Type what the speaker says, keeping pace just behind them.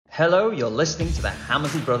Hello, you're listening to the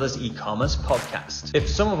Hammersley Brothers e-commerce podcast. If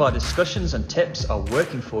some of our discussions and tips are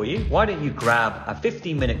working for you, why don't you grab a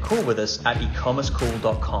 15-minute call with us at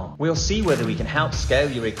ecommercecall.com. We'll see whether we can help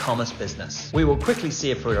scale your e-commerce business. We will quickly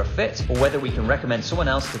see if we're a fit or whether we can recommend someone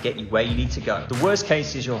else to get you where you need to go. The worst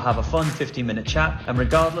case is you'll have a fun 15-minute chat, and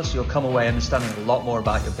regardless, you'll come away understanding a lot more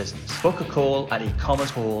about your business. Book a call at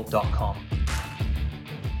ecommercecall.com.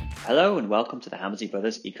 Hello and welcome to the Hammersley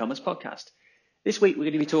Brothers e-commerce podcast. This week, we're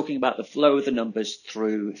going to be talking about the flow of the numbers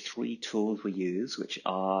through three tools we use, which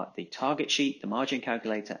are the target sheet, the margin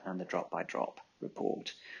calculator, and the drop-by-drop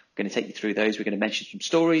report. We're going to take you through those. We're going to mention some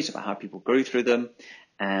stories about how people grew through them,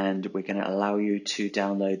 and we're going to allow you to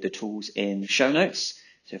download the tools in show notes.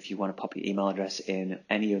 So if you want to pop your email address in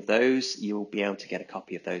any of those, you'll be able to get a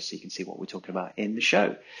copy of those so you can see what we're talking about in the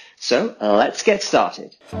show. So let's get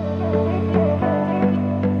started.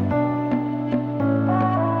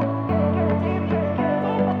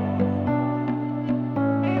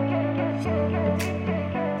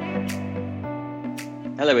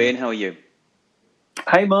 Hello, Ian. How are you?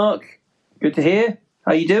 Hey, Mark. Good to hear.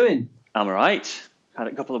 How you doing? I'm all right. Had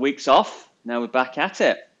a couple of weeks off. Now we're back at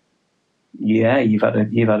it. Yeah, you've had a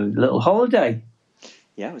little holiday.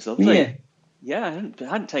 Yeah, it was lovely. Yeah, I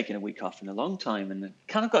hadn't taken a week off in a long time, and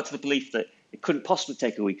kind of got to the belief that it couldn't possibly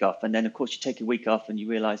take a week off. And then, of course, you take a week off, and you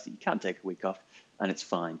realise that you can take a week off, and it's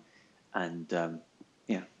fine. And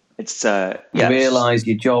it's You realise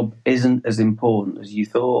your job isn't as important as you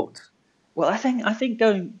thought. Well, I think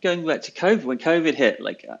going back to COVID, when COVID hit,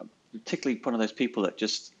 particularly one of those people that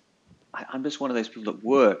I'm just one of those people that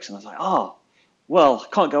works, and I was like, oh, well,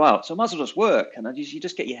 I can't go out, so I might as well just work, and you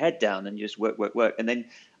just get your head down and you just work, and then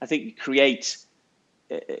I think you create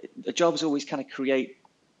the jobs always kind of create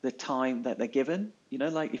the time that they're given. You know,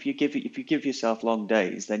 like if you give yourself long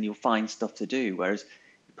days, then you'll find stuff to do, whereas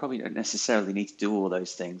you probably don't necessarily need to do all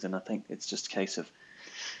those things, and I think it's just a case of.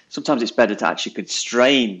 Sometimes it's better to actually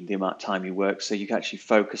constrain the amount of time you work so you can actually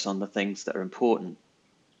focus on the things that are important.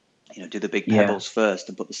 You know, do the big pebbles first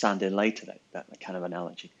and put the sand in later, that kind of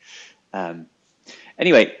analogy.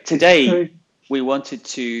 Anyway, today we wanted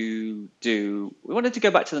to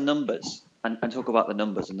go back to the numbers and talk about the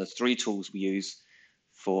numbers and the three tools we use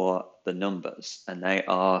for the numbers. And they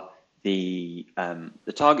are the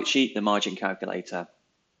target sheet, the margin calculator,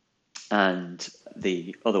 and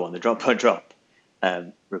the other one, the drop-by-drop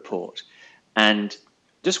report. And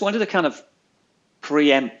just wanted to kind of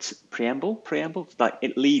preamble, like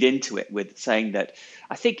it lead into it with saying that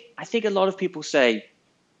I think a lot of people say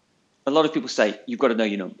you've got to know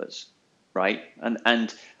your numbers, right?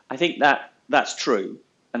 And I think that's true.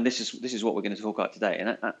 And this is what we're going to talk about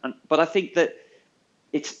today. But I think that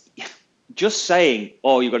it's just saying,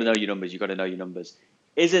 oh, you've got to know your numbers,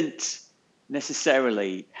 isn't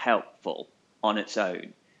necessarily helpful on its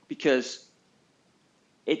own, because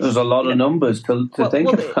there's a lot of numbers to think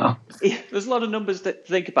about. There's a lot of numbers to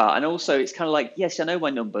think about. And also it's kind of like, yes, I know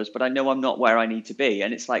my numbers, but I know I'm not where I need to be.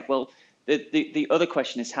 And it's like, well, the other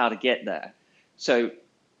question is how to get there. So,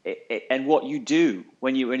 and what you do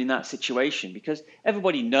when you're in that situation, because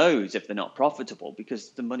everybody knows if they're not profitable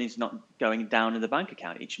because the money's not going down in the bank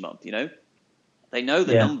account each month, you know? They know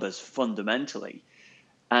the numbers fundamentally.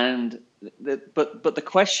 And but the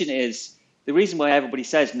question is, the reason why everybody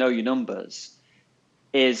says know your numbers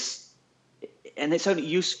is, and it's only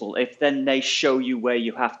useful if then they show you where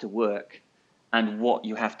you have to work and what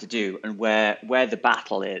you have to do and where the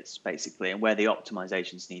battle is, basically, and where the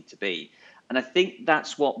optimizations need to be. And I think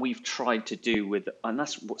that's what we've tried to do and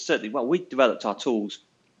that's we developed our tools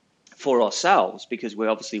for ourselves because we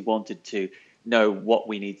obviously wanted to know what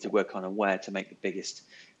we need to work on and where to make the biggest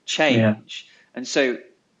change. And so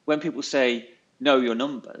when people say, know your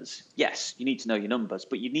numbers. Yes, you need to know your numbers,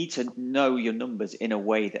 but you need to know your numbers in a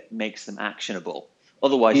way that makes them actionable.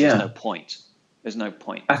 Otherwise, there's no point. There's no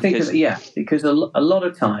point. I think, because a lot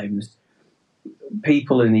of times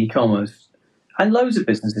people in e-commerce and loads of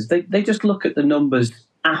businesses, they just look at the numbers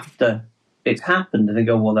after it's happened and they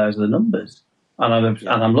go, well, those are the numbers. And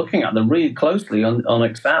I'm looking at them really closely on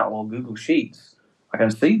Excel or Google Sheets. I can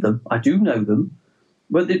see them. I do know them.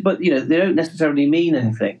 But they don't necessarily mean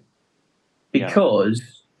anything.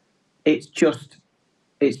 Because it's just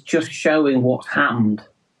showing what's happened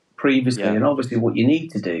previously, and obviously what you need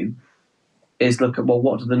to do is look at, well,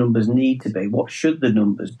 what do the numbers need to be? What should the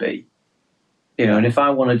numbers be? And if I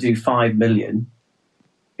want to do 5 million,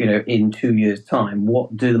 in 2 years' time,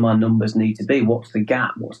 what do my numbers need to be? What's the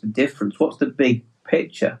gap? What's the difference? What's the big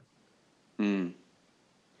picture? And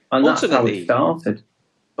that's how it started.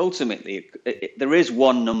 Ultimately, there is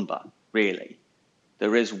one number, really.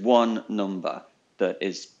 There is one number that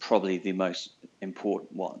is probably the most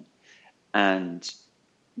important one. And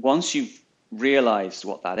once you've realized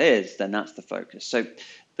what that is, then that's the focus. So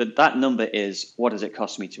that number is, what does it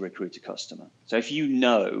cost me to recruit a customer? So if you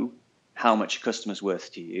know how much a customer's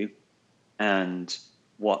worth to you and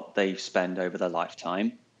what they spend over their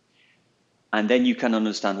lifetime, and then you can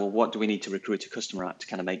understand, well, what do we need to recruit a customer at to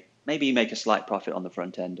kind of maybe make a slight profit on the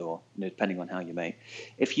front end, or depending on how you make.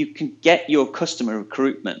 If you can get your customer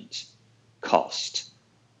recruitment cost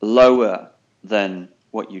lower than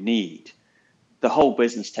what you need, the whole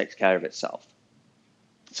business takes care of itself.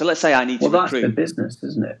 So let's say I need to recruit. Well, that's the business,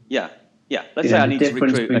 isn't it? Yeah. Let's say I need to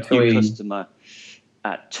recruit a new customer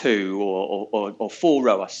at 2 or 4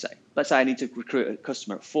 ROAS, say. Let's say I need to recruit a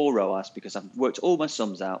customer at 4 ROAS because I've worked all my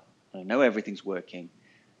sums out, I know everything's working,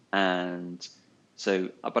 and so,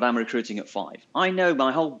 but I'm recruiting at 5. I know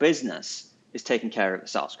my whole business is taking care of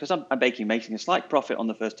itself because I'm making a slight profit on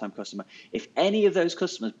the first-time customer. If any of those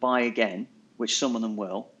customers buy again, which some of them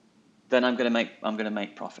will, then I'm going to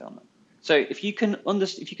make profit on them. So if you can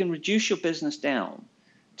reduce your business down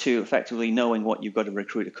to effectively knowing what you've got to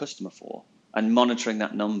recruit a customer for and monitoring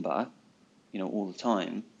that number, all the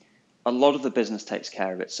time, a lot of the business takes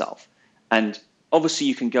care of itself. And obviously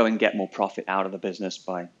you can go and get more profit out of the business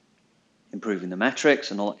by improving the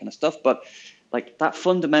metrics and all that kind of stuff. But like that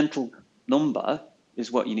fundamental number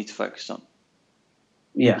is what you need to focus on.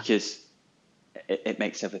 Yeah. Because it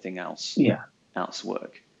makes everything else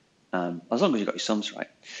work. As long as you've got your sums right.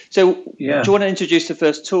 So do you want to introduce the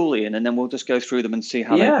first tool, Ian, and then we'll just go through them and see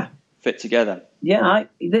how they fit together? Yeah,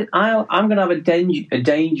 I'm going to have a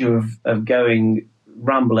danger of going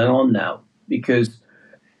rambling on now because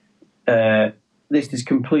this is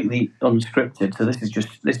completely unscripted. So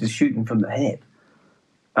this is shooting from the hip.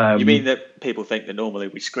 You mean that people think that normally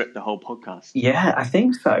we script the whole podcast? Yeah, I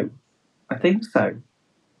think so.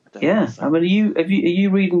 Yeah, I mean, are you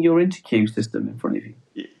reading your interview system in front of you?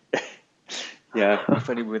 Yeah, if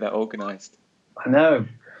only we were that organised. I know.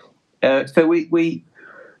 So we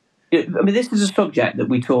this is a subject that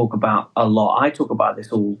we talk about a lot. I talk about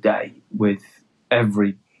this all day with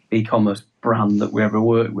every e-commerce brand that we ever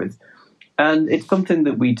work with. And it's something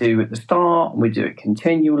that we do at the start, and we do it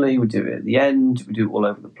continually, we do it at the end, we do it all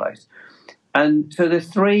over the place. And so the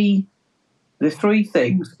three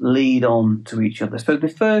things lead on to each other. So the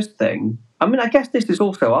first thing, I mean, I guess this is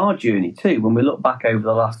also our journey too. When we look back over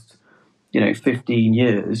the last 15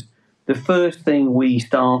 years, the first thing we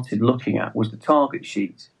started looking at was the target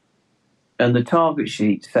sheet. And the target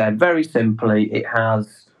sheet said very simply, it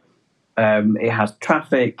has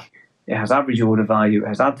traffic, it has average order value, it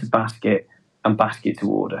has add to basket and basket to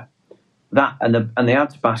order. That and the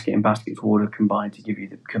add to basket and basket to order combined to give you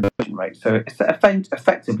the conversion rate. So it's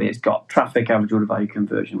effectively it's got traffic, average order value,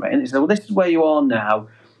 conversion rate. And it says, well, this is where you are now.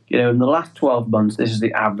 In the last 12 months, this is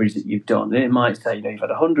the average that you've done. And it might say, you've had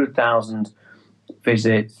 100,000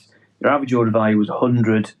 visits, your average order value was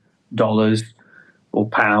 $100 or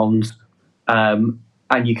pounds, and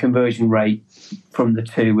your conversion rate from the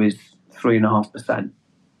two is 3.5%.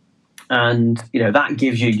 And, that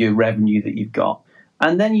gives you your revenue that you've got.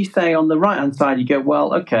 And then you say on the right-hand side, you go,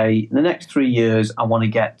 well, okay, in the next 3 years, I want to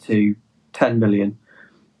get to 10 million.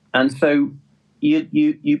 And so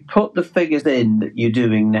you put the figures in that you're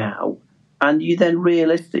doing now, and you then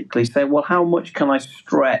realistically say, well, how much can I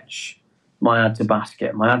stretch my add to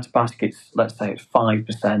basket? My add to basket's, let's say, it's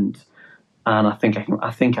 5%, and I think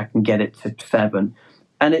I can get it to 7%.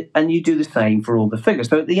 And you do the same for all the figures.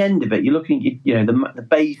 So at the end of it, you're looking at the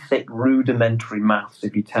basic rudimentary maths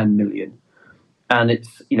of your 10 million, and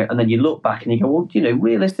it's and then you look back and you go, well,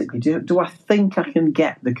 realistically, do I think I can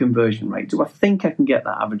get the conversion rate? Do I think I can get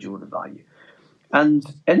that average order value? And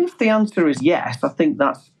if the answer is yes, I think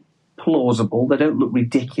that's plausible. They don't look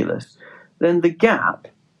ridiculous. Then the gap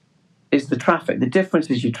is the traffic. The difference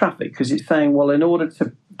is your traffic, because it's saying, well, in order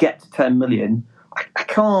to get to 10 million, I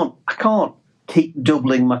can't keep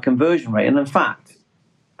doubling my conversion rate. And in fact,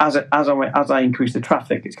 as I increase the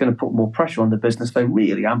traffic, it's going to put more pressure on the business. So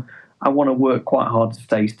really, I want to work quite hard to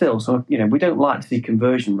stay still. So we don't like to see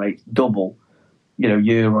conversion rates double,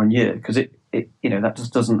 year on year, because it that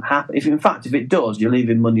just doesn't happen. If it does, you're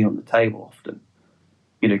leaving money on the table often,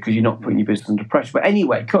 because you're not putting your business under pressure. But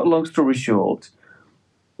anyway, cut a long story short,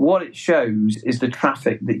 what it shows is the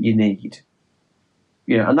traffic that you need,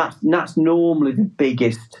 and that's normally the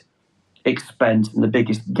biggest expense and the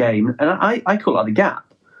biggest game. And I call that the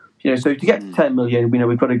gap. So to get to 10 million,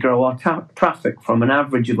 we've got to grow our traffic from an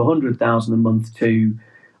average of 100,000 a month to,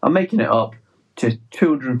 I'm making it up, to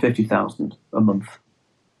 250,000 a month.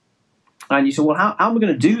 And you say, well, how am I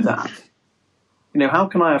going to do that? How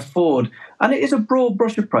can I afford? And it is a broad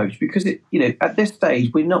brush approach because at this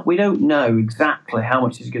stage we don't know exactly how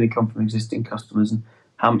much is going to come from existing customers and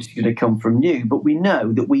how much is going to come from new, but we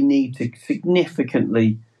know that we need to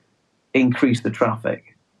significantly increase the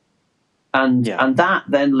traffic, and that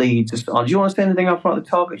then leads us on. Do you want to say anything else about the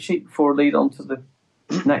target sheet before we lead on to the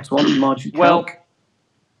next one, margin calc?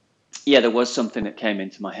 Yeah, there was something that came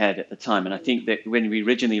into my head at the time, and I think that when we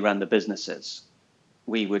originally ran the businesses,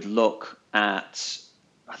 we would look at,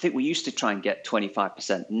 I think we used to try and get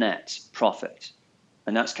 25% net profit,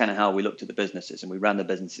 and that's kind of how we looked at the businesses, and we ran the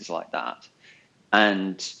businesses like that,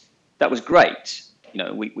 and that was great. We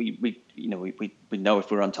know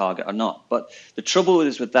if we're on target or not. But the trouble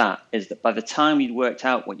with that is that by the time you'd worked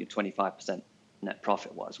out what your 25% net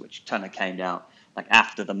profit was, which kind of came out like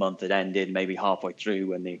after the month had ended, maybe halfway through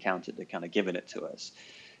when the accountant had kind of given it to us,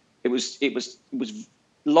 it was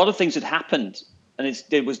a lot of things had happened and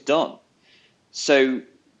it was done. So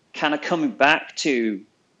kind of coming back to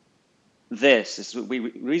this,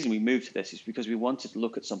 the reason we moved to this is because we wanted to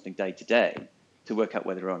look at something day to day to work out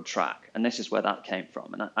whether we're on track. And this is where that came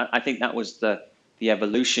from. And I think that was the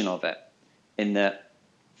evolution of it, in that,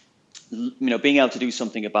 being able to do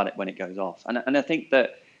something about it when it goes off. And I think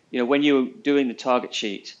that, when you're doing the target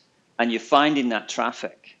sheet and you're finding that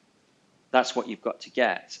traffic, that's what you've got to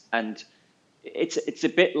get. And it's a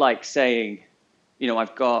bit like saying,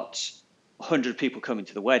 I've got 100 people coming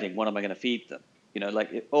to the wedding. What am I going to feed them? We're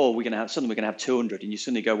going to have 200, and you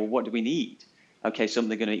suddenly go, well, what do we need? Okay,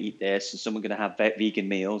 some are going to eat this, and some are going to have vegan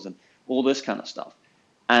meals, and all this kind of stuff.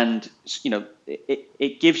 And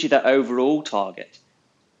it gives you that overall target,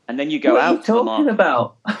 and then you go out to the market. What are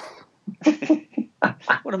you talking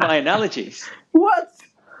about? What are my analogies? What?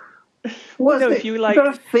 If you like, you've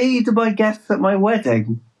got to feed my guests at my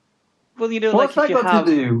wedding. Well, what's that got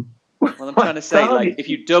to do? Well, I'm trying to say, if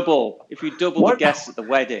you double the guests at the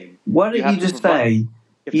wedding, why don't you just say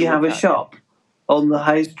you have a shop on the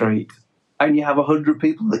high street and you have 100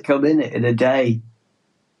 people that come in it in a day?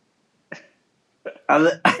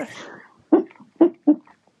 And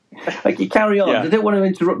you carry on. I don't want to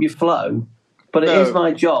interrupt your flow, but it is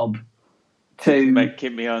my job to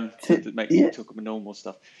keep me on to make me talk about normal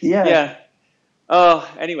stuff. Yeah. Oh,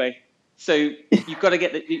 anyway. So you've got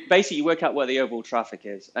to basically you work out where the overall traffic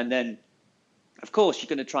is, and then, of course, you're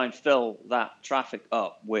going to try and fill that traffic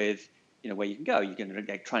up with, where you can go. You're going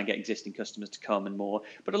to try and get existing customers to come and more.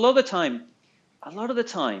 But a lot of the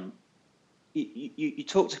time, you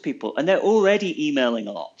talk to people and they're already emailing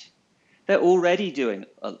a lot. They're already doing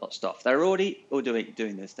a lot of stuff. They're already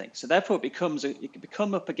doing these things. So therefore, you can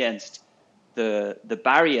become up against the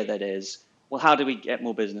barrier that is, well, how do we get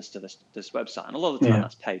more business to this website? And a lot of the time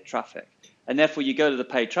that's paid traffic. And therefore you go to the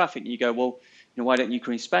paid traffic and you go, well, why don't you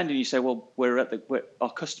increase spend? And you say, well,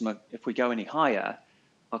 our customer, if we go any higher,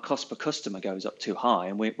 our cost per customer goes up too high.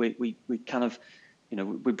 And we kind of,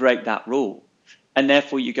 we break that rule. And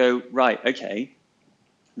therefore you go, right, okay,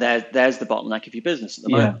 there's the bottleneck of your business at the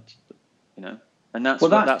moment, and that's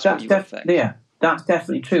what you affect. Yeah, that's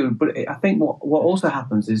definitely true. But I think what also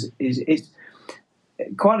happens is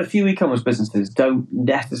quite a few e-commerce businesses don't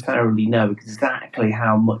necessarily know exactly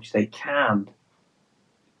how much they can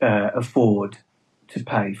afford to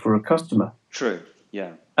pay for a customer. True.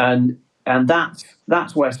 Yeah. And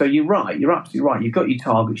that's where. So you're right. You're absolutely right. You've got your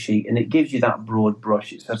target sheet, and it gives you that broad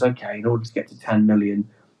brush. It says, okay, in order to get to 10 million,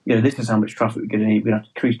 this is how much traffic we're going to need. We're going to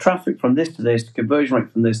have to increase traffic from this to this, conversion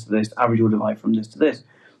rate from this to this, average order value from this to this.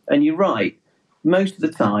 And you're right. Most of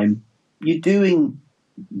the time, you're doing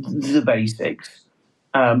the basics.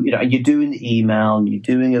 And you're doing the email, and you're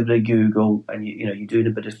doing a bit of Google, and you're doing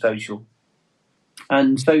a bit of social,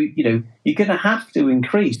 and so you're going to have to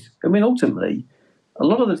increase. I mean, ultimately, a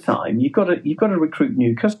lot of the time you've got to recruit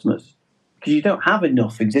new customers because you don't have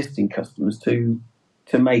enough existing customers to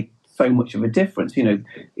make so much of a difference. It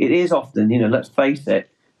is often, let's face it,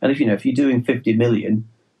 and if you're doing 50 million,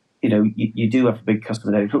 you do have a big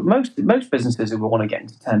customer base. But most businesses who want to get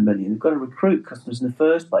into 10 million have got to recruit customers in the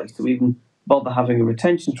first place to even bother having a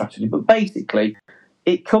retention strategy. But basically,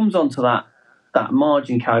 it comes onto that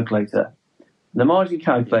margin calculator. The margin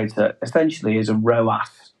calculator essentially is a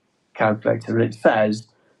ROAS calculator, and it says,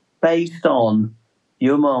 based on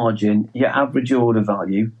your margin, your average order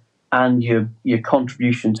value, and your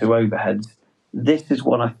contribution to overheads, this is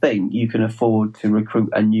what I think you can afford to recruit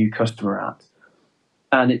a new customer at.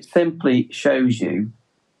 And it simply shows you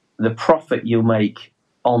the profit you'll make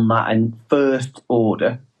on that in first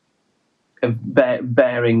order,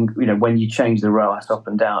 bearing, when you change the ROAS up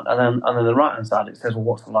and down. And then on the right-hand side, it says, well,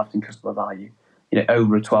 what's the lifetime customer value,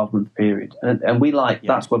 over a 12-month period. And we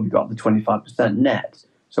that's where we got the 25% net.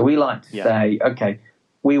 So we like to say, okay,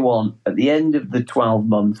 we want, at the end of the 12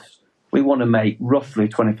 months, we want to make roughly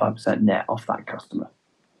 25% net off that customer.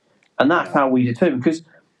 And that's how we determine, because,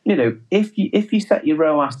 you know, if you set your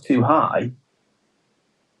ROAS too high,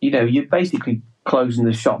 you know, you're basically closing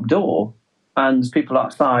the shop door and there's people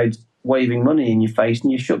outside waving money in your face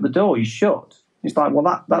and you shut the door, you shut. It's like,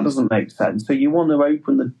 well, that doesn't make sense. So you want to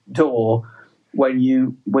open the door when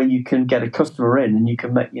you can get a customer in and you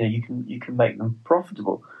can make, you know, you can make them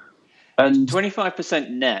profitable. And 25%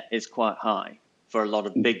 net is quite high for a lot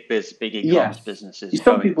of big e-commerce businesses.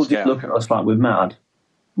 Some people just look at us like we're mad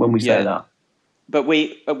when we say that. But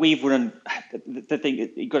we've run, the thing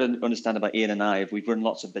you've got to understand about Ian and I, we've run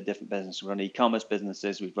lots of the different businesses. We run e-commerce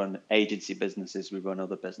businesses, we've run agency businesses, we've run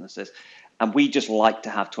other businesses, and we just like to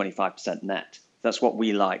have 25% net. That's what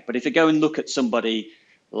we like. But if you go and look at somebody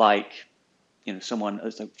like, you know,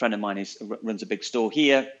 a friend of mine runs a big store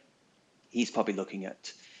here, he's probably looking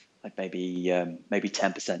at like maybe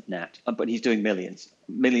 10% net, but he's doing millions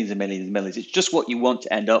and millions and millions. It's just what you want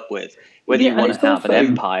to end up with, whether you want to have an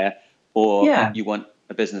empire or you want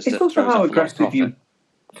a business that throws off a lot of profit.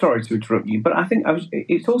 Sorry to interrupt you, but I think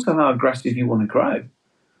it's also how aggressive you want to grow.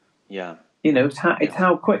 Yeah. You know, it's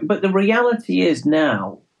how quick. But the reality is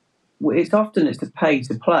now, it's a pay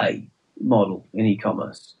to play model in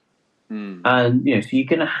e-commerce, and you know, so you're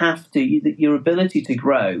going to have to. Your ability to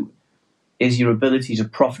grow is your ability to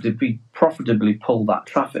profitably pull that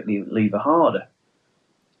traffic lever harder.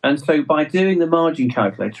 And so by doing the margin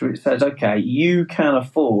calculator, it says, okay, you can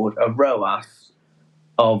afford a ROAS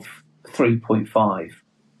of 3.5.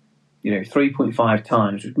 You know, 3.5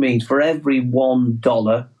 times, which means for every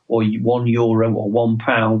 $1 or €1 or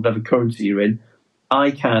 £1, whatever currency you're in, I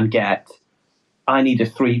need a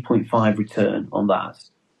 3.5 return on that.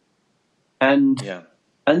 And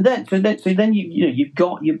then you've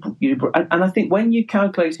got your and I think when you're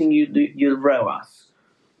calculating your ROAS,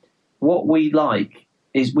 what we like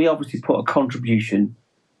is we obviously put a contribution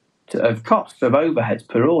of costs of overheads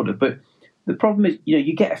per order, but the problem is, you know,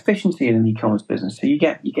 you get efficiency in an e-commerce business, so you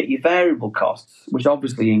get your variable costs, which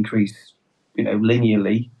obviously increase, you know,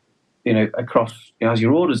 linearly, you know, across, you know, as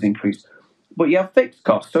your orders increase, but you have fixed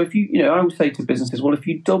costs. So if you know, I would say to businesses, well, if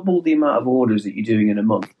you double the amount of orders that you're doing in a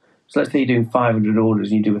month, so let's say you're doing 500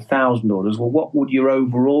 orders and you do 1,000 orders, well, what would your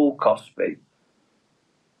overall cost be?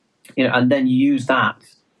 You know, and then you use that.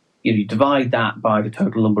 You know, you divide that by the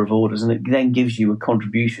total number of orders, and it then gives you a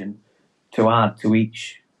contribution to add to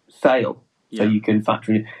each sale, so you can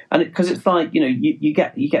factor in. And because it's like, you know, you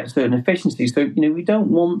get a certain efficiency. So, you know, we don't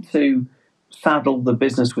want to saddle the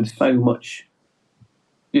business with so much,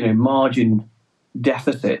 you know, margin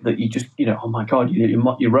deficit that you just, you know, oh my God, you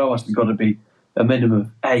know, your ROAS has got to be a minimum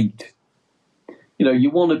of 8. You know,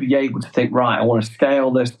 you want to be able to think, right, I want to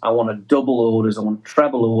scale this, I want to double orders, I want to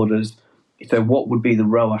treble orders. So what would be the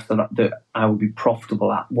ROAS that I would be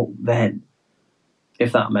profitable at? What then,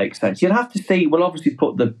 if that makes sense? You'd have to see. We'll obviously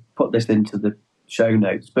put this into the show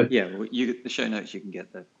notes, but the show notes, you can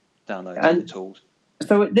get the downloads and the tools.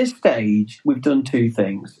 So at this stage, we've done two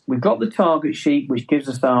things. We've got the target sheet, which gives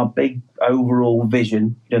us our big overall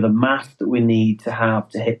vision, you know, the math that we need to have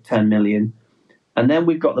to hit 10 million. And then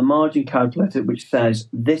we've got the margin calculator, which says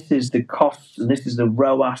this is the costs and this is the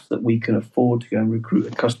ROAS that we can afford to go and recruit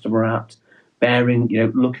a customer at, bearing, you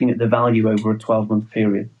know, looking at the value over a 12-month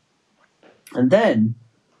period. And then,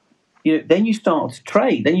 you know, then you start to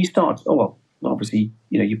trade. Then you start, obviously,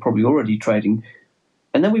 you know, you're probably already trading.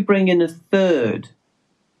 And then we bring in a third,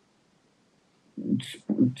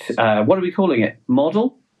 what are we calling it?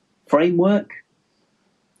 Model? Framework?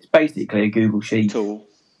 It's basically a Google Sheet. Tool.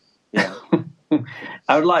 Yeah.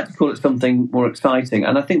 I would like to call it something more exciting,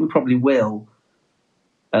 and I think we probably will.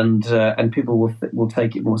 And people will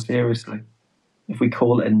take it more seriously if we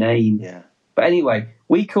call it a name. Yeah. But anyway,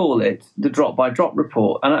 we call it the drop-by-drop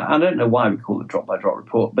report. And I don't know why we call it drop-by-drop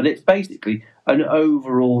report, but it's basically an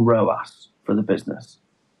overall ROAS for the business.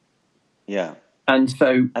 Yeah. And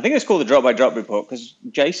so I think it's called the drop-by-drop report because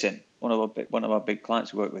Jason, one of our big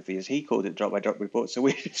clients we work with, he called it drop-by-drop report. So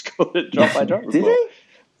we just called it drop-by-drop report. Did he?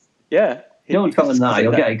 Yeah. Don't tell him that.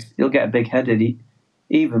 He'll get big-headed.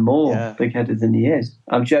 Even more big-headed than he is.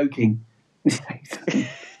 I'm joking.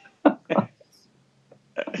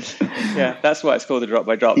 Yeah, that's why it's called the drop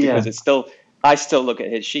by drop, because I still look at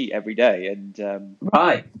his sheet every day, and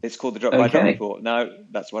it's called the drop by drop report. Now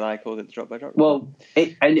that's what I call it, the drop by drop report. Well,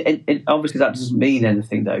 it obviously that doesn't mean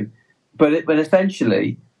anything though, but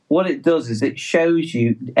essentially what it does is it shows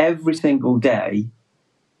you every single day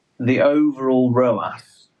the overall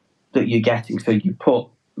ROAS that you're getting. So you put,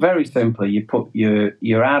 very simply, you put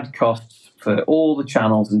your ad costs for all the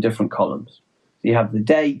channels in different columns. you have the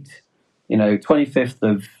date, 25th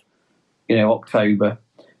of, October.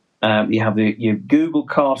 You have your Google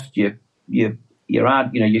cost, your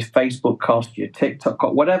ad, your Facebook cost, your TikTok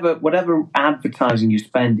cost, whatever advertising you're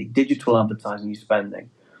spending, digital advertising you're spending,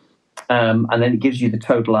 and then it gives you the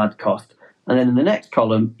total ad cost. And then in the next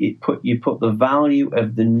column, you put the value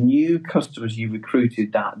of the new customers you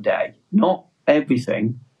recruited that day, not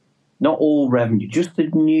everything, not all revenue, just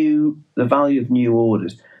the value of new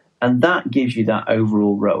orders, and that gives you that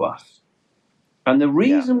overall ROAS. And the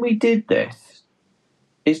reason we did this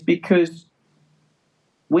is because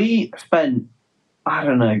we spent,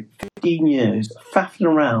 15 years faffing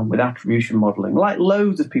around with attribution modeling, like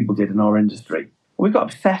loads of people did in our industry. We got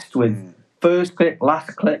obsessed with first click,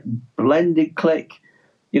 last click, blended click.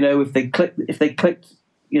 If they clicked,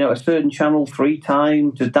 a certain channel 3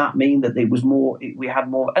 times, does that mean that it was more? We had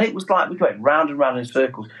more, and it was like we went round and round in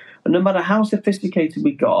circles. And no matter how sophisticated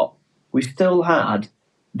we got, we still had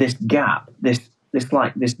this gap, this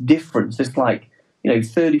difference,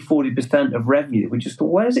 30-40% of revenue. We just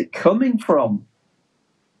thought, where's it coming from?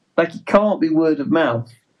 Like, it can't be word of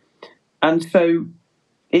mouth. And so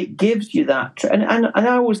it gives you that. And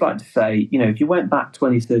I always like to say, if you went back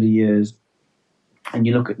 20, 30 years and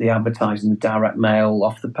you look at the advertising, the direct mail,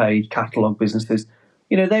 off the page, catalogue businesses,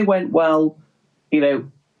 they went, well, I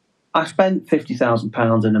spent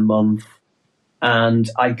 £50,000 in a month and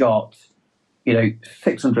I got,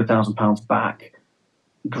 £600,000 back.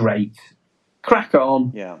 Great. Crack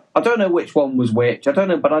on. Yeah. I don't know which one was which. I don't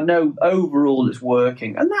know, but I know overall it's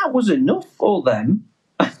working. And that was enough for them.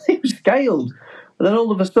 It was scaled. And then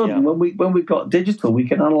all of a sudden, when we've got digital, we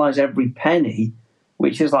can analyze every penny,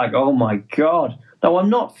 which is like, oh my God. Now,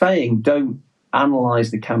 I'm not saying don't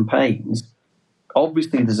analyze the campaigns.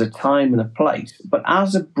 Obviously, there's a time and a place. But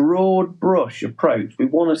as a broad brush approach, we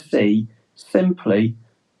want to see simply,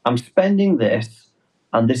 I'm spending this,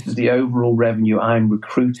 and this is the overall revenue I'm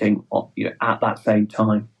recruiting at that same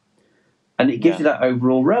time. And it gives you that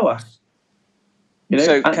overall ROAS.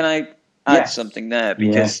 So can I add something there?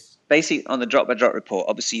 Because basically on the drop-by-drop report,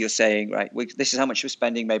 obviously you're saying, right, this is how much we're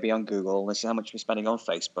spending maybe on Google, this is how much we're spending on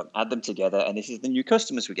Facebook, add them together, and this is the new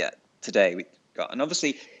customers we get today. And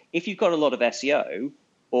obviously, if you've got a lot of SEO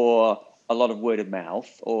or a lot of word of mouth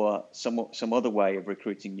or some other way of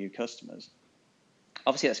recruiting new customers,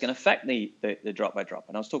 obviously that's going to affect the drop by drop.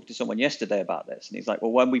 And I was talking to someone yesterday about this, and he's like,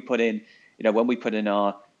 well, when we put in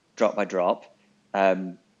our drop by drop,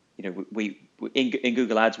 we in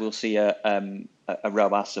Google Ads we'll see a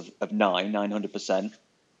ROAS of 900%,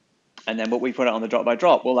 and then what we put it on the drop by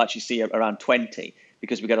drop, we'll actually see around 20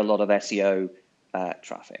 because we get a lot of SEO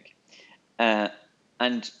traffic, and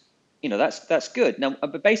that's good. Now,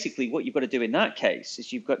 but basically, what you've got to do in that case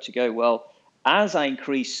is you've got to go, well, as I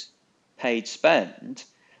increase paid spend,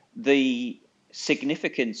 the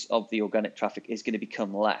significance of the organic traffic is going to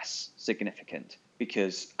become less significant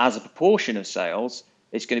because as a proportion of sales,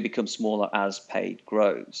 it's going to become smaller as paid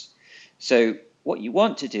grows. So what you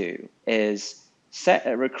want to do is set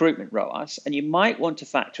a recruitment ROAS, and you might want to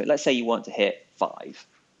factor it. Let's say you want to hit 5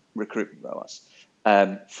 recruitment ROAS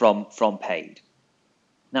from paid.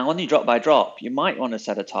 Now, on your drop by drop, you might want to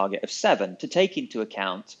set a target of 7 to take into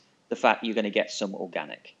account the fact you're going to get some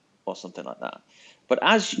organic or something like that. But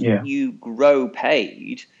as you grow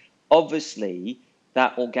paid, obviously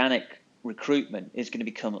that organic recruitment is going to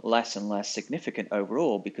become less and less significant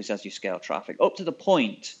overall because as you scale traffic up to the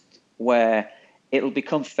point where it'll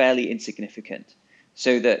become fairly insignificant,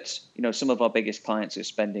 so that some of our biggest clients are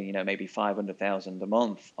spending maybe 500,000 a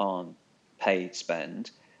month on paid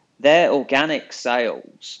spend. Their organic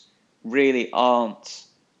sales really aren't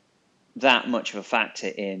that much of a factor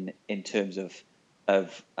in terms of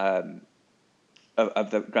the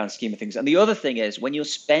grand scheme of things. And the other thing is, when you're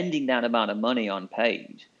spending that amount of money on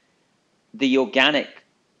paid, the organic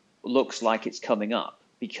looks like it's coming up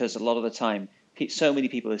because a lot of the time, so many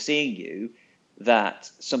people are seeing you that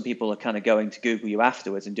some people are kind of going to Google you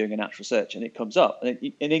afterwards and doing a natural search, and it comes up.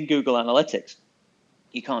 And in Google Analytics,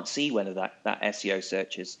 you can't see whether that SEO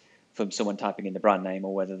search is from someone typing in the brand name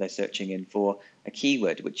or whether they're searching in for a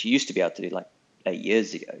keyword, which you used to be able to do like 8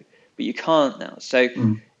 years ago, but you can't now. So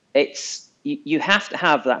you have to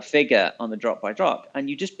have that figure on the drop by drop, and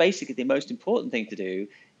you just basically, the most important thing to do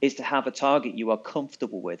is to have a target you are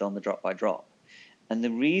comfortable with on the drop by drop. And the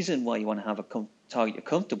reason why you want to have a target you're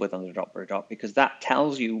comfortable with on the drop by drop, because that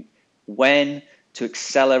tells you when to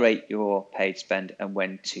accelerate your paid spend and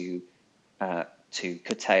when to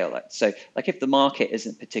curtail it. So like if the market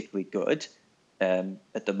isn't particularly good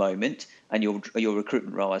at the moment and your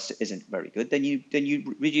recruitment ROAS isn't very good, then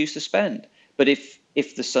you reduce the spend. But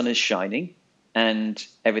if the sun is shining and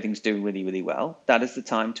everything's doing really, really well, that is the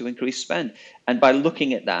time to increase spend. And by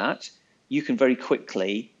looking at that, you can very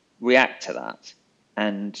quickly react to that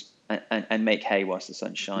and make hay whilst the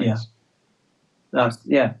sun shines. That's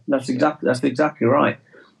exactly right.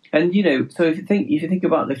 And so if you think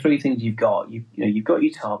about the three things you've got, you've got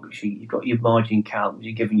your target sheet, you've got your margin count, which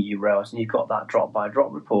you're giving you your ROAS, and you've got that drop by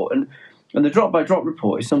drop report. And the drop by drop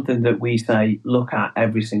report is something that we say look at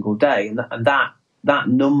every single day. And that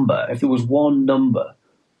number, if there was one number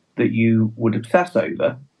that you would obsess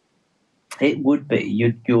over, it would be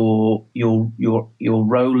your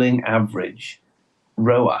rolling average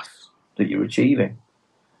ROAS that you're achieving.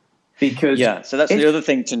 Because so that's the other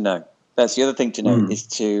thing to know. That's the other thing to know is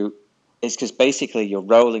because basically your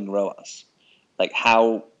rolling ROAS, like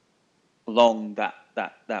how long that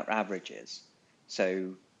average is.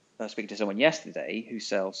 So I was speaking to someone yesterday who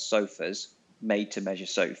sells sofas, made to measure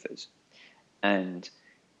sofas, and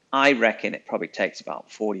I reckon it probably takes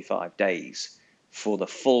about 45 days for the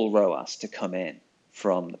full ROAS to come in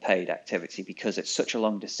from the paid activity, because it's such a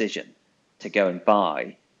long decision to go and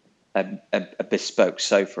buy a bespoke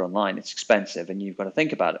sofa online. It's expensive and you've got to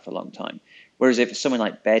think about it for a long time. Whereas if it's something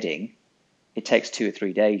like bedding, it takes 2 or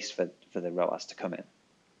 3 days for the ROAS to come in.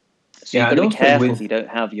 So you've got to be careful you don't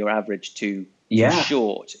have your average too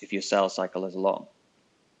short if your sales cycle is long.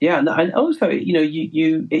 Yeah, and also,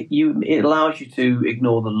 it allows you to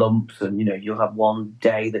ignore the lumps, and you'll have one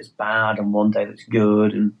day that's bad and one day that's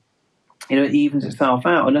good, and it evens itself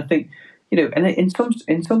out. And I think, and in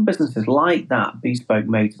some businesses like that bespoke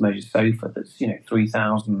made to measure sofa that's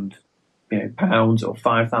 £3,000 pounds or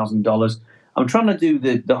 $5,000. I'm trying to do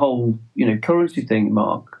the whole currency thing,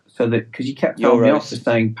 Mark, so that because you kept telling me off for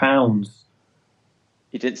saying pounds.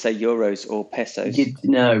 You didn't say euros or pesos.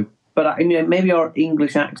 No. But I mean, maybe our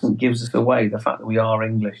English accent gives us away, the fact that we are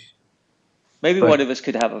English. Maybe one of us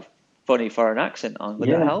could have a funny foreign accent on. Would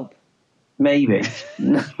that help? Maybe.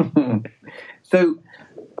 So,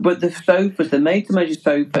 but the sofas, the made-to-measure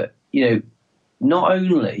sofa, not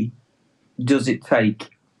only does it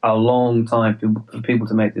take a long time for people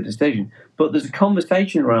to make the decision, but there's a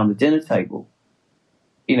conversation around the dinner table,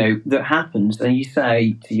 that happens, and you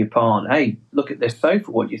say to your partner, hey, look at this sofa,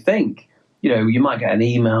 what do you think? You might get an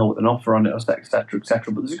email with an offer on it, et cetera,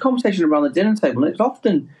 but there's a conversation around the dinner table,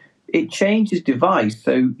 and it changes device.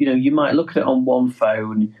 So, you might look at it on one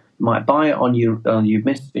phone, you might buy it on your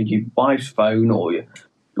wife's phone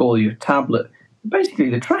or your tablet. Basically,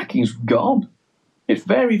 the tracking's gone. It's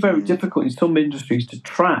very, very difficult in some industries to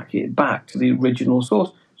track it back to the original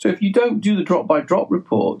source. So if you don't do the drop-by-drop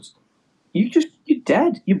reports, you're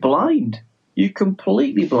dead. You're blind. You're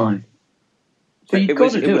completely blind. So it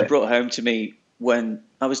was brought home to me when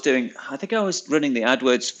I was running the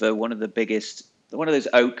AdWords for one of those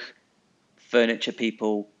oak furniture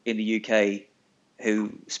people in the UK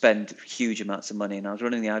who spend huge amounts of money. And I was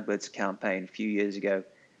running the AdWords campaign a few years ago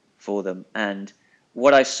for them. And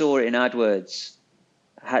what I saw in AdWords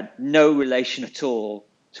had no relation at all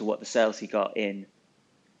to what the sales he got in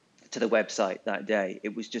to the website that day.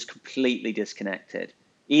 It was just completely disconnected,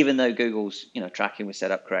 even though Google's tracking was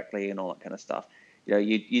set up correctly and all that kind of stuff.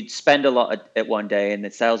 You'd spend a lot at one day and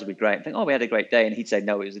the sales would be great and think, oh, we had a great day. And he'd say,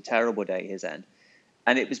 no, it was a terrible day, his end.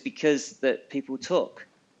 And it was because that people took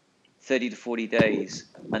 30 to 40 days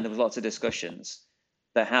and there was lots of discussions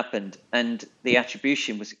that happened. And the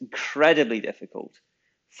attribution was incredibly difficult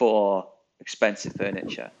for expensive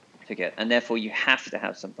furniture to get. And therefore, you have to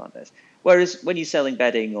have something like this. Whereas when you're selling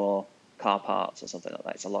bedding or car parts or something like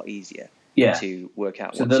that, it's a lot easier to work out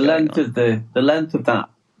what's going on. The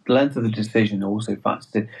length of the decision also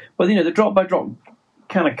factors in. Well, the drop by drop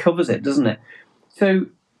kind of covers it, doesn't it? So,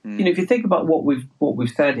 if you think about what we've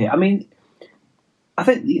said here, I mean, I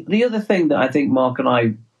think the other thing that I think Mark and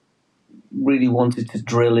I really wanted to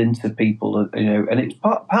drill into people, and it's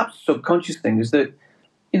perhaps a subconscious thing, is that,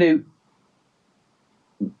 it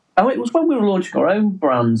was when we were launching our own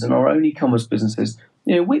brands and our own e-commerce businesses,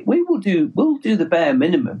 we'll do the bare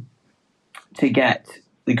minimum to get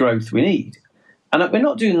the growth we need. And we're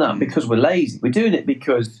not doing that because we're lazy. We're doing it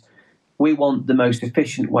because we want the most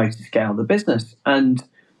efficient way to scale the business. And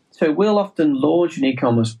so we'll often launch an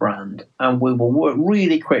e-commerce brand and we will work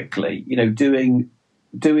really quickly, doing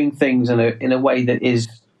things in a way that is,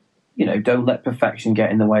 don't let perfection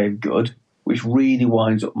get in the way of good, which really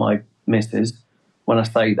winds up my missus when I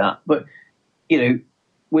say that. But,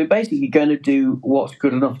 we're basically going to do what's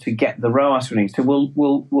good enough to get the ROAS we need. So we'll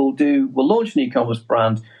launch an e-commerce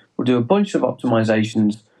brand. We'll do a bunch of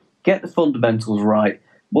optimizations, get the fundamentals right.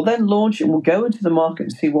 We'll then launch it and we'll go into the market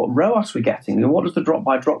and see what ROAS we're getting. And what does the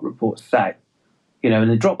drop-by-drop report say? And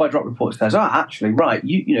the drop-by-drop report says, actually, right,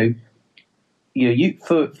 you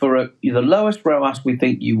the lowest ROAS we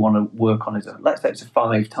think you want to work on is let's say it's a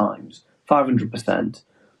 5 times 500%.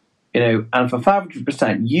 And for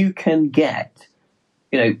 500%, you can get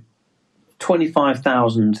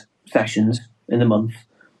 25,000 sessions in the month.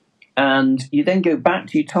 And you then go back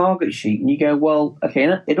to your target sheet and you go, well,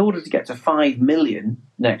 okay, in order to get to 5 million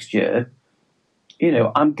next year, I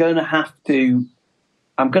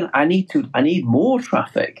need more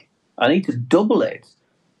traffic. I need to double it.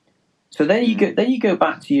 So then you go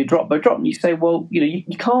back to your drop by drop and you say, well,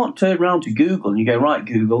 you can't turn around to Google and you go, right,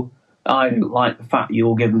 Google, I don't like the fact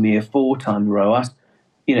you're giving me a 4 times ROAS.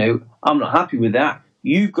 I'm not happy with that.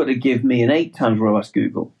 You've got to give me an 8 times ROAS,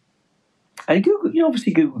 Google. And Google,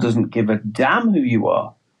 obviously Google doesn't give a damn who you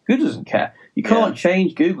are. Google doesn't care. You can't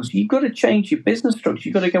change Google. So you've got to change your business structure.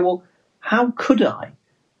 You've got to go, well, how could I?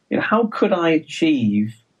 How could I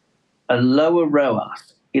achieve a lower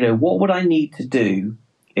ROAS? What would I need to do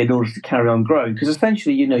in order to carry on growing? Because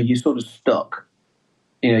essentially, you're sort of stuck.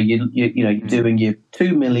 You're doing your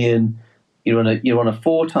 2 million. You're on a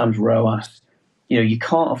 4 times ROAS. You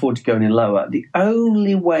can't afford to go any lower. The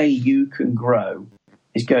only way you can grow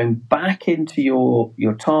is going back into your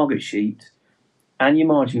target sheet and your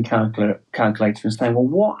margin calculator and saying, well,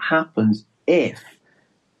 what happens if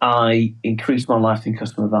I increase my lifetime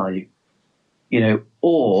customer value?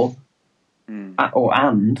 Or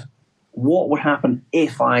what would happen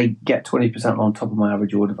if I get 20% on top of my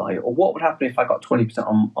average order value? Or what would happen if I got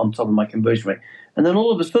 20% on top of my conversion rate? And then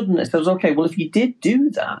all of a sudden it says, okay, well, if you did do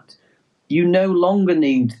that, you no longer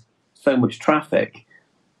need so much traffic.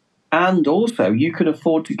 And also, you can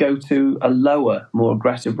afford to go to a lower, more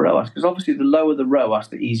aggressive ROAS, because obviously the lower the ROAS,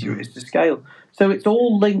 the easier it is to scale. So it's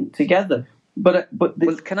all linked together. Well,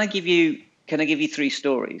 can I give you 3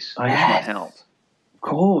 stories which might help? Of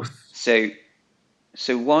course. So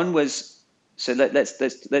one was,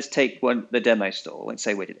 let's take the demo store. I won't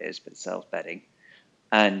say what it is, but it sells bedding,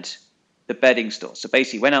 and the bedding store. So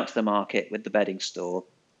basically, went out to the market with the bedding store.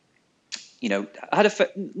 I had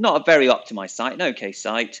not a very optimized site, an okay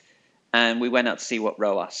site. And we went out to see what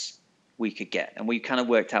ROAS we could get. And we kind of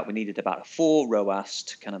worked out we needed about a 4 ROAS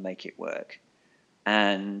to kind of make it work.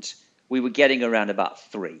 And we were getting around about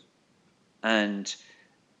 3. And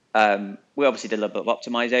we obviously did a little bit of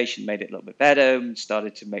optimization, made it a little bit better, and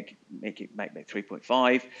started to make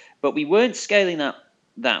 3.5. But we weren't scaling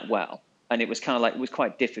that well. And it was kind of like, it was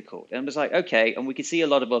quite difficult. And it was like, okay, and we could see a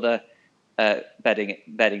lot of other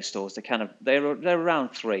bedding stores. They're around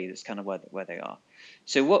 3. That's kind of where they are.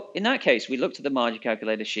 So in that case, we looked at the margin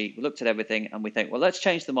calculator sheet, we looked at everything, and we think, well, let's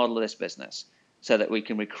change the model of this business so that we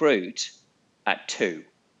can recruit at 2.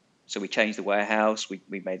 So we changed the warehouse, we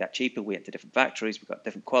made that cheaper, we went to different factories, we got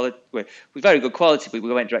different quality, with very good quality, but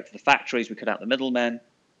we went direct to the factories, we cut out the middlemen,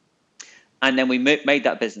 and then we made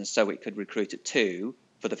that business so it could recruit at 2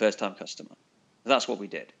 for the first time customer. That's what we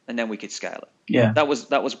did, and then we could scale it. Yeah. That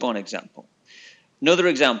was one example. Another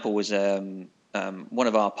example was one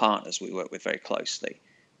of our partners we work with very closely,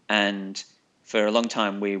 and for a long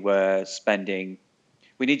time we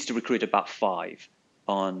needed to recruit about 5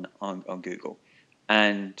 on Google,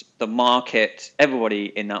 and the market, everybody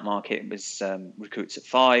in that market was recruits at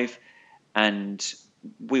 5, and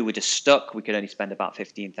we were just stuck. We could only spend about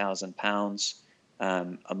 £15,000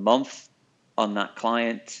 a month on that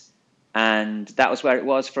client, and that was where it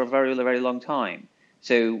was for a very, very long time.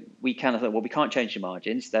 So we kind of thought, well, we can't change the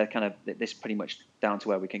margins. They're kind of this pretty much down to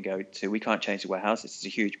where we can go to. We can't change the warehouse. This is a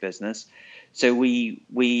huge business. So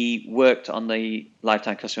we worked on the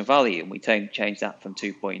lifetime customer value, and we changed that from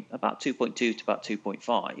about 2.2 to about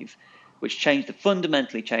 2.5, which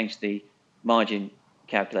fundamentally changed the margin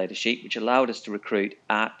calculator sheet, which allowed us to recruit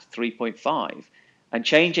at 3.5. And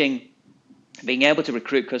being able to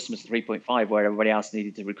recruit customers at 3.5 where everybody else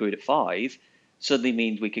needed to recruit at 5 suddenly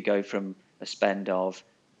means we could go from a spend of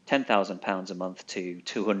 £10,000 a month to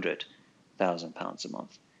 £200,000 a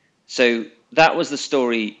month. So that was the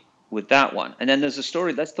story with that one. And then there's a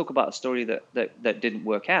story. Let's talk about a story that didn't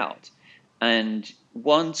work out. And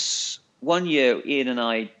one year, Ian and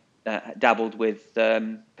I dabbled with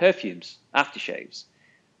perfumes, aftershaves,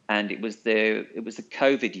 and it was the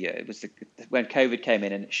COVID year. It was when COVID came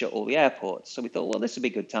in and it shut all the airports. So we thought, well, this would be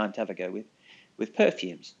a good time to have a go with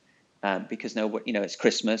perfumes, because it's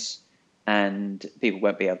Christmas, and people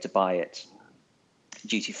won't be able to buy it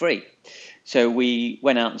duty free. So we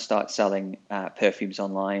went out and started selling perfumes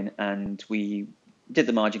online, and we did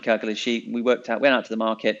the margin calculator sheet. And went out to the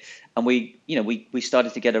market, and we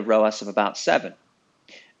started to get a ROAS of about 7.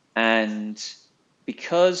 And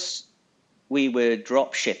because we were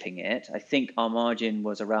drop shipping it, I think our margin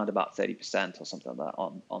was around about 30% or something like that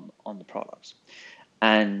on the products.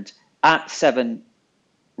 And at 7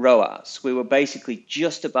 ROAS, we were basically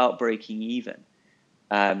just about breaking even.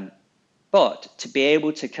 But to be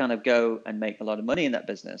able to kind of go and make a lot of money in that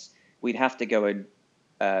business, we'd have to go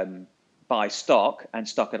and buy stock and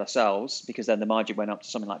stock it ourselves, because then the margin went up to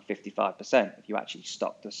something like 55% if you actually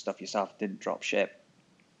stocked the stuff yourself, didn't drop ship.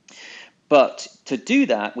 But to do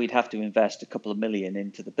that, we'd have to invest a couple of million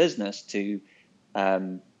into the business to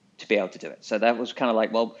be able to do it. So that was kind of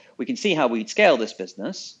like, well, we can see how we'd scale this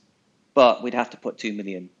business, but we'd have to put 2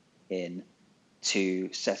 million in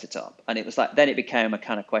to set it up. And it was like, then it became a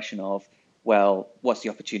kind of question of, well, what's the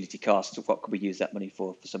opportunity cost? What could we use that money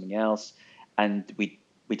for something else? And we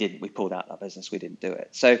didn't. We pulled out that business. We didn't do it.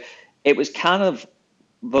 So it was kind of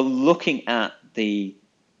the looking at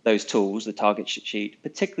those tools, the target sheet,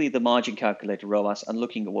 particularly the margin calculator ROAS, and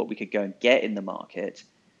looking at what we could go and get in the market,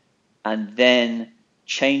 and then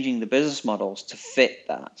changing the business models to fit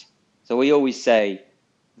that. So we always say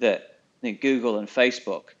that Google and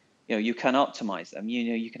Facebook, you can optimize them.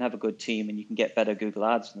 You can have a good team and you can get better Google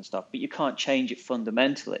ads and stuff, but you can't change it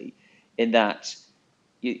fundamentally in that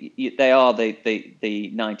they are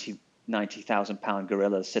the 90,000 pound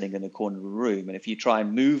gorillas sitting in the corner of a room, and if you try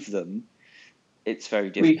and move them, it's very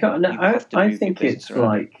difficult. I think it's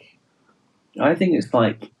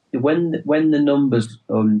like when the numbers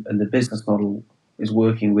and the business model is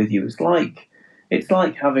working with you, it's like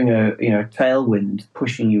having a tailwind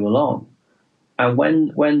pushing you along. And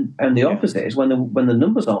when the opposite is when the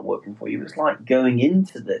numbers aren't working for you, it's like going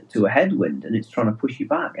to a headwind and it's trying to push you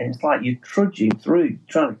back, and it's like you're trudging through,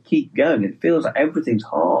 trying to keep going. It feels like everything's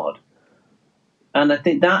hard, and I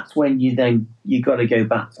think that's when you got to go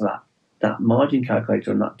back to that margin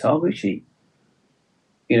calculator and that target sheet,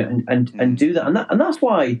 and do that, and that's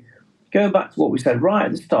why. Going back to what we said right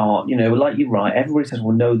at the start, like you're right. Everybody says,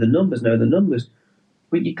 "Well, know the numbers,"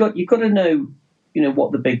 but you got to know,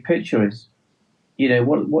 what the big picture is.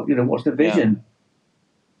 What's the vision?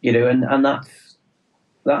 And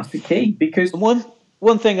that's the key, because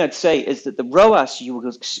one thing I'd say is that the ROAS you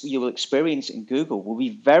will experience in Google will be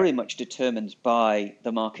very much determined by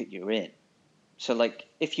the market you're in. So, like,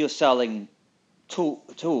 if you're selling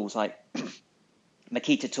tools like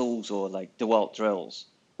Makita tools or like DeWalt drills,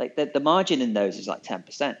 like the margin in those is like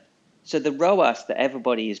 10%. So the ROAS that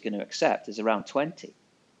everybody is going to accept is around 20.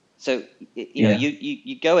 So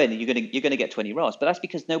you go in and you're gonna get 20 ROAS, but that's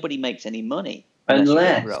because nobody makes any money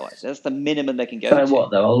unless ROAS. That's the minimum they can go to.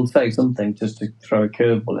 What though? I'll say something just to throw a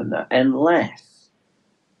curveball in there. Unless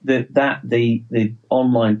the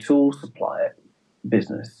online tool supplier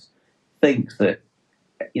business thinks that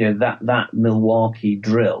that Milwaukee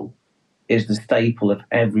drill is the staple of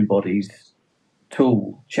everybody's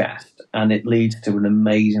tool chest, and it leads to an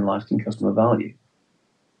amazing lasting customer value.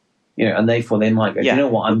 And therefore they might go, you know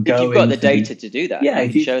what, if you've got the data to do that, you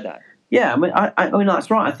can show that. Yeah, I mean that's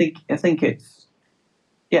right. I think it's,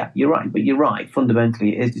 you're right, but you're right.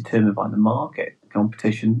 Fundamentally, it is determined by the market, the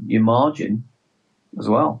competition, your margin as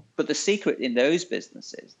well. But the secret in those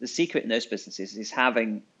businesses is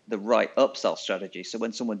having the right upsell strategy. So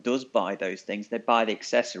when someone does buy those things, they buy the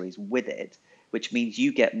accessories with it, which means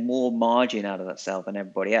you get more margin out of that sale than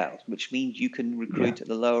everybody else, which means you can recruit at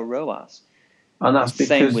the lower ROAS. And that's because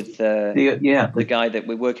same with the guy that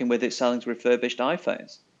we're working with that's selling refurbished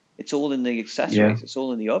iPhones. It's all in the accessories. It's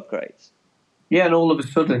all in the upgrades. Yeah, and all of a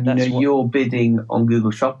sudden, you're bidding on Google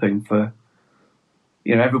Shopping for,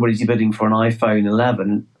 everybody's bidding for an iPhone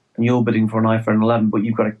 11, and you're bidding for an iPhone 11, but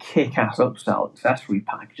you've got a kick-ass upsell accessory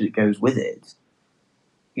package that goes with it.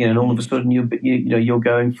 And all of a sudden, you're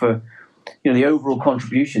going for, the overall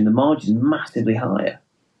contribution, the margin is massively higher.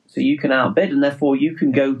 So you can outbid, and therefore you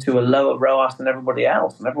can go to a lower ROAS than everybody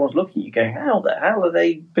else. And everyone's looking at you going, how the hell are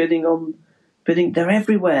they bidding? They're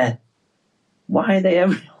everywhere. Why are they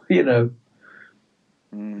everywhere?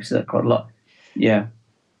 We see that quite a lot. Yeah.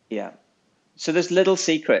 Yeah. So there's little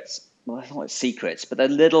secrets. Well, not secrets, but they're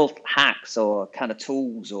little hacks or kind of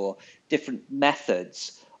tools or different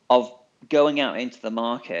methods of going out into the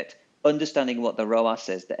market, understanding what the ROAS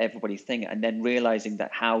is that everybody's thinking, and then realizing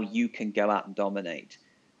that how you can go out and dominate.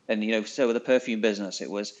 And so with the perfume business,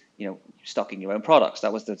 it was stocking your own products.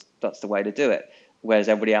 That's the way to do it. Whereas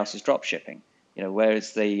everybody else is drop shipping.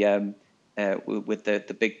 Whereas with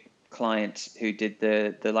the big client who did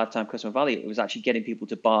the lifetime customer value, it was actually getting people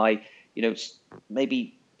to buy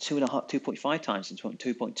maybe 2.5 times into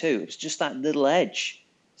 2.2. It was just that little edge.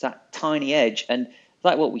 It's that tiny edge, and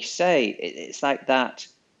like what we say, it's like that.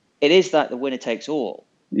 It is that the winner takes all.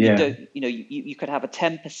 Yeah. You could have a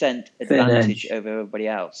 10% advantage over everybody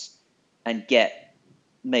else and get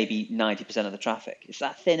maybe 90% of the traffic. It's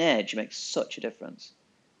that thin edge makes such a difference.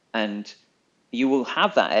 And You will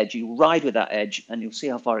have that edge, you ride with that edge, and you'll see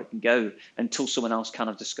how far it can go until someone else kind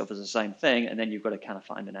of discovers the same thing, and then you've got to kind of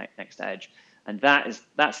find the next edge. And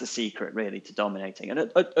that's the secret, really, to dominating.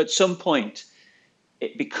 And at some point,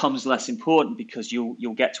 it becomes less important because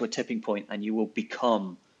you'll get to a tipping point and you will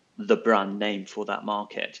become the brand name for that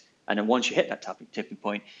market. And then once you hit that tipping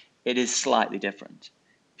point, it is slightly different.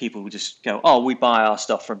 People will just go, oh, we buy our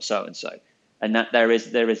stuff from so and so, and that there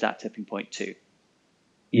is that tipping point too.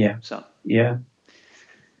 Yeah. So yeah.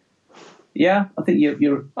 I think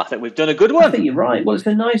you're. I think we've done a good one. I think you're right. Well, it's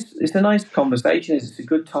a nice conversation. It's a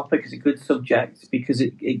good topic. It's a good subject because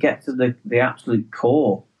it gets to the absolute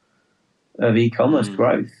core of e-commerce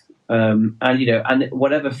growth. And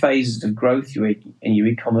whatever phases of growth you're in your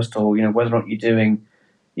e-commerce store, whether or not you're doing,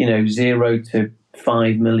 0 to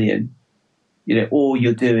 5 million, or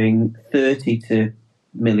you're doing 30 to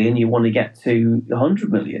million, you want to get to 100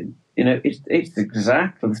 million. It's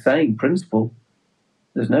exactly the same principle.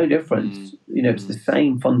 There's no difference. It's the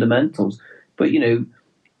same fundamentals. But,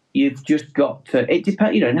 you've just got to, it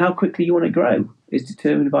depends, and how quickly you want to grow is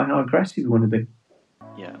determined by how aggressive you want to be.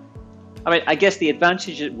 Yeah. I mean, I guess the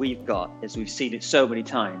advantage that we've got is we've seen it so many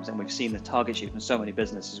times and we've seen the target sheet from so many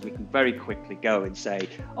businesses, we can very quickly go and say,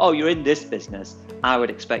 oh, you're in this business. I would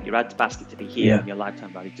expect your ad basket to be here and your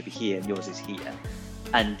lifetime value to be here and yours is here.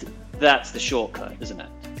 And that's the shortcut, isn't it?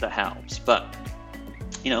 That helps. But,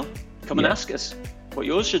 come and ask us what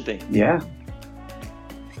yours should be. Yeah,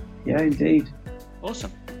 indeed.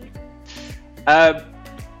 Awesome.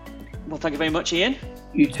 Well, thank you very much, Ian.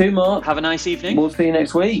 You too, Mark. Have a nice evening. We'll see you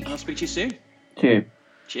next week. And I'll speak to you soon. Cheers.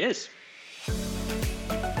 Cheers.